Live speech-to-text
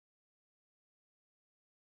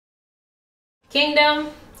Kingdom.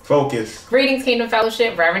 Focus. Greetings, Kingdom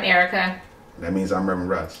Fellowship. Reverend Erica. That means I'm Reverend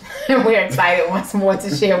Russ. We're excited once more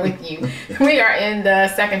to share with you. We are in the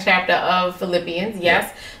second chapter of Philippians.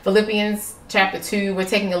 Yes, Philippians chapter 2. We're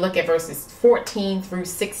taking a look at verses 14 through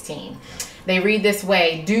 16. They read this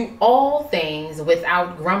way: do all things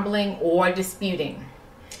without grumbling or disputing,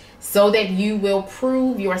 so that you will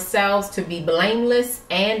prove yourselves to be blameless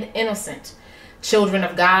and innocent, children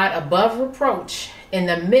of God above reproach, in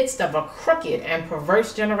the midst of a crooked and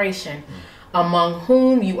perverse generation, among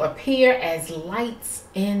whom you appear as lights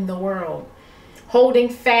in the world, holding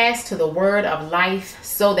fast to the word of life,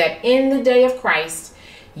 so that in the day of Christ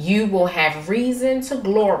you will have reason to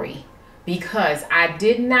glory, because I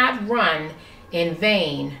did not run in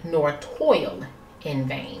vain nor toil in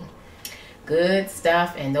vain. Good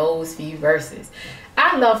stuff in those few verses.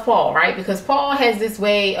 I love Paul, right? Because Paul has this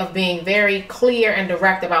way of being very clear and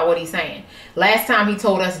direct about what he's saying. Last time he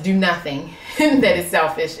told us do nothing that is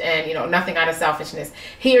selfish, and nothing out of selfishness.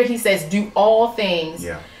 Here he says do all things.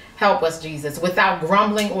 Yeah. Help us, Jesus, without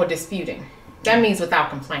grumbling or disputing. That means without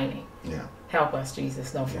complaining. Yeah. Help us,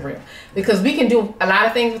 Jesus. No, for real. Because we can do a lot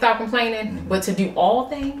of things without complaining, but to do all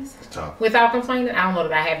things without complaining, I don't know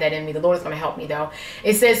that I have that in me. The Lord is going to help me, though.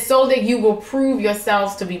 It says, so that you will prove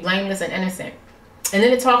yourselves to be blameless and innocent. And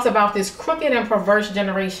then it talks about this crooked and perverse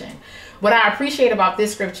generation. What I appreciate about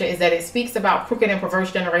this scripture is that it speaks about crooked and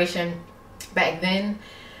perverse generation back then.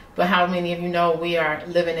 But how many of you know we are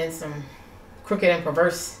living in some crooked and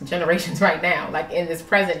perverse generations right now? Like in this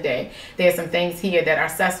present day, there's some things here that are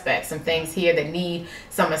suspects, some things here that need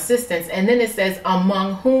some assistance. And then it says,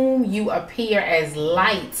 among whom you appear as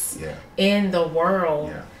lights in the world.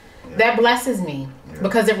 Yeah. That blesses me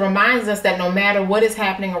because it reminds us that no matter what is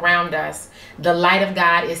happening around us, the light of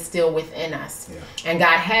God is still within us. And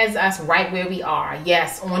God has us right where we are.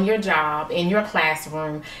 Yes, on your job, in your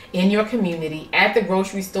classroom, in your community, at the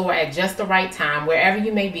grocery store, at just the right time, wherever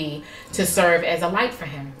you may be, to serve as a light for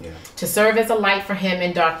Him. To serve as a light for Him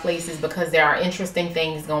in dark places, because there are interesting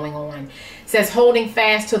things going on. It says holding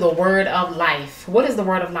fast to the word of life. What is the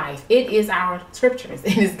word of life? It is our scriptures.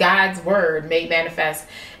 It is God's word made manifest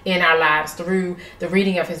in our lives through the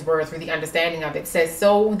reading of His word, through the understanding of it. It says,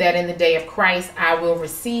 so that in the day of Christ I will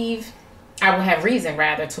have reason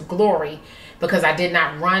to glory, because I did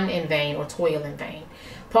not run in vain or toil in vain.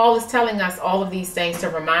 Paul is telling us all of these things to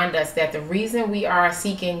remind us that the reason we are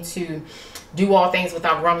seeking to do all things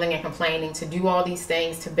without grumbling and complaining, to do all these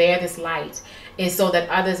things, to bear this light, is so that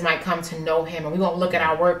others might come to know Him. And we won't look at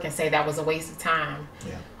our work and say that was a waste of time,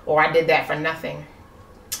 or I did that for nothing.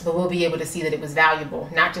 But we'll be able to see that it was valuable,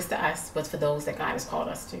 not just to us, but for those that God has called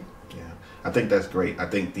us to. Yeah, I think that's great. I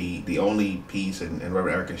think the only piece, and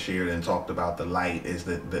Reverend Erica shared and talked about the light, is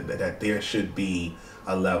that there should be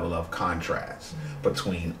a level of contrast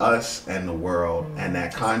between us and the world, and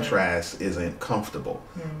that contrast isn't comfortable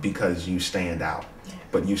because you stand out.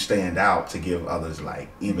 But you stand out to give others light,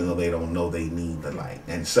 even though they don't know they need the light.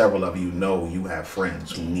 And several of you know you have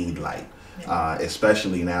friends who need light.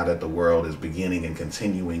 Especially now that the world is beginning and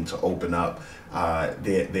continuing to open up,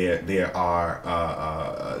 there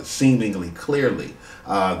are seemingly clearly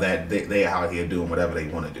that they're out here doing whatever they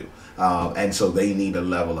want to do. And so they need a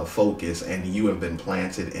level of focus, and you have been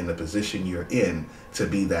planted in the position you're in to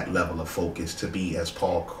be that level of focus, to be, as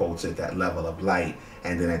Paul quotes it, that level of light.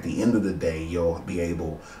 And then at the end of the day, you'll be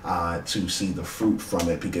able to see the fruit from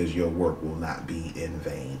it, because your work will not be in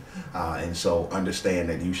vain. And so understand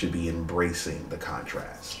that you should be embracing the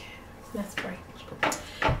contrast. That's great.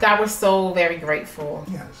 God, we're so very grateful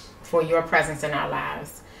for your presence in our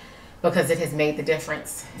lives, because it has made the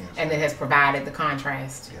difference and it has provided the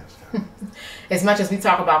contrast. As much as we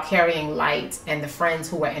talk about carrying light and the friends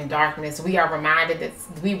who are in darkness, we are reminded that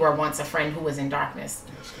we were once a friend who was in darkness.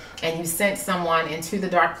 And you sent someone into the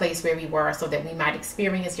dark place where we were so that we might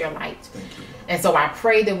experience your light. And so I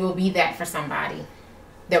pray that we'll be that for somebody,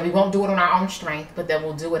 that we won't do it on our own strength, but that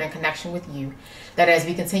we'll do it in connection with you. That as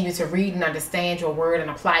we continue to read and understand your word and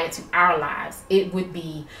apply it to our lives, it would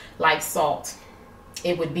be like salt.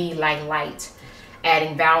 It would be like light,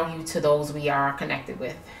 adding value to those we are connected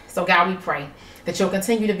with. So God, we pray that you'll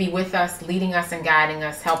continue to be with us, leading us and guiding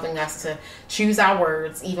us, helping us to choose our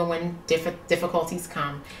words even when difficulties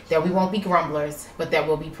come, that we won't be grumblers, but that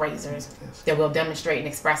we'll be praisers, that we'll demonstrate and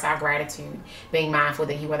express our gratitude, being mindful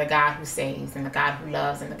that you are the God who saves and the God who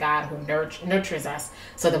loves and the God who nurtures us,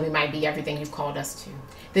 so that we might be everything you've called us to.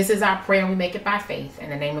 This is our prayer, and we make it by faith. In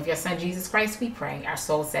the name of your Son, Jesus Christ, we pray. Our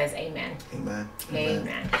soul says amen. Amen.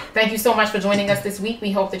 Amen. Thank you so much for joining us this week.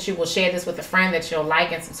 We hope that you will share this with a friend, that you'll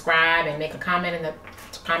like and subscribe and make a comment in the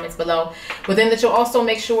comments below. But then that you'll also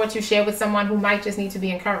make sure to share with someone who might just need to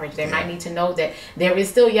be encouraged. They might need to know that there is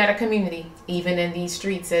still yet a community, even in these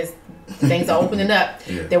streets as things are opening up,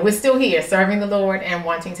 that we're still here serving the Lord and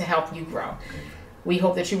wanting to help you grow. We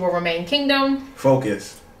hope that you will remain kingdom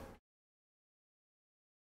focused